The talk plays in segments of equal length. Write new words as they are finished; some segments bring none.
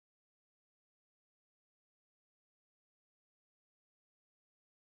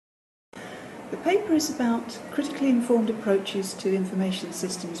The paper is about critically informed approaches to information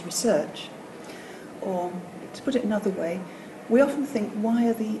systems research, or to put it another way, we often think, why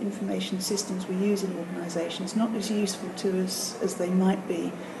are the information systems we use in organisations not as useful to us as they might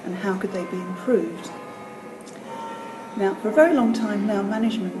be, and how could they be improved? Now, for a very long time now,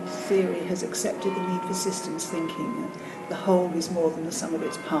 management theory has accepted the need for systems thinking. The whole is more than the sum of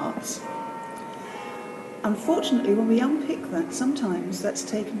its parts. Unfortunately, when we unpick that, sometimes that's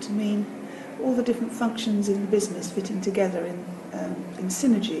taken to mean all the different functions in the business fitting together in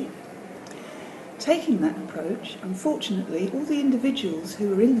synergy. Taking that approach, unfortunately, all the individuals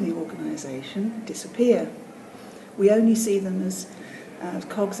who are in the organisation disappear. We only see them as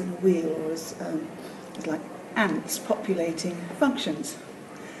cogs in a wheel, or as like ants populating functions.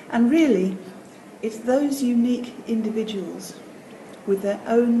 And really, it's those unique individuals with their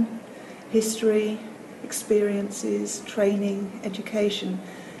own history, experiences, training, education,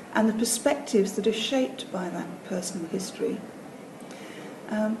 and the perspectives that are shaped by that personal history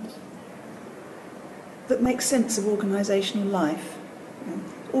that make sense of organisational life.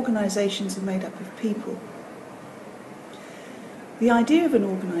 Organisations are made up of people. The idea of an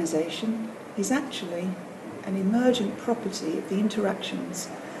organisation is actually an emergent property of the interactions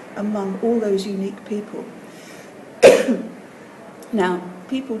among all those unique people. Now,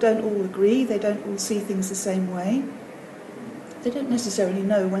 people don't all agree, they don't all see things the same way. They don't necessarily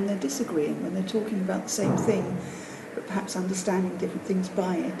know when they're disagreeing, when they're talking about the same thing, but perhaps understanding different things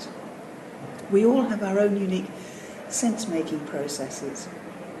by it. We all have our own unique sense-making processes.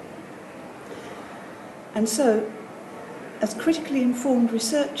 And so, as critically informed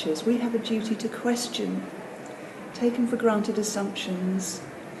researchers, we have a duty to question taken for granted assumptions,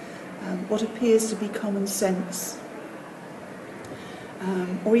 what appears to be common sense,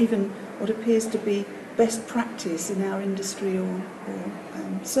 or even what appears to be best practice in our industry or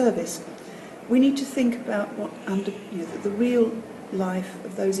service. We need to think about what the real life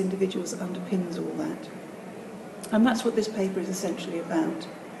of those individuals that underpins all that. And that's what this paper is essentially about.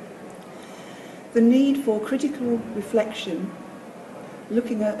 The need for critical reflection,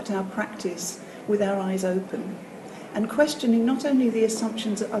 looking at our practice with our eyes open, and questioning not only the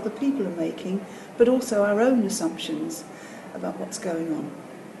assumptions that other people are making, but also our own assumptions about what's going on.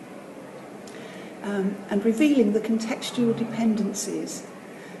 And revealing the contextual dependencies,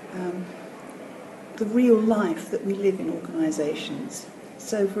 the real life that we live in organisations.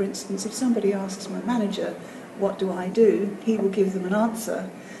 So, for instance, if somebody asks my manager, what do I do? He will give them an answer,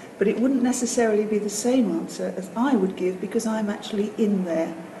 but it wouldn't necessarily be the same answer as I would give, because I'm actually in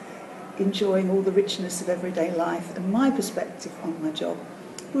there, enjoying all the richness of everyday life, and my perspective on my job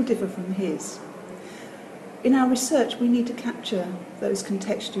will differ from his. In our research, we need to capture those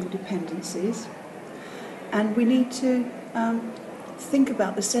contextual dependencies, and we need to think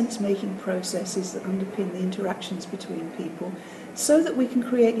about the sense-making processes that underpin the interactions between people, so that we can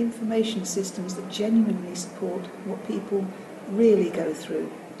create information systems that genuinely support what people really go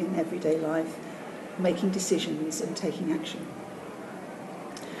through in everyday life, making decisions and taking action.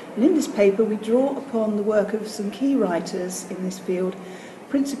 And in this paper, we draw upon the work of some key writers in this field,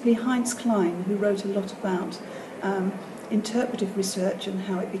 principally Heinz Klein, who wrote a lot about interpretive research and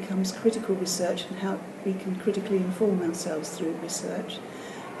how it becomes critical research and how we can critically inform ourselves through research.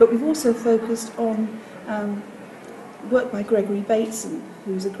 But we've also focused on work by Gregory Bateson,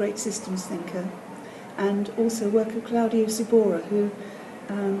 who's a great systems thinker, and also work of Claudio Sibora, who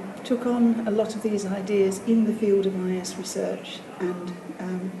took on a lot of these ideas in the field of IS research and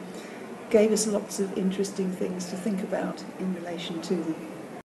gave us lots of interesting things to think about in relation to them.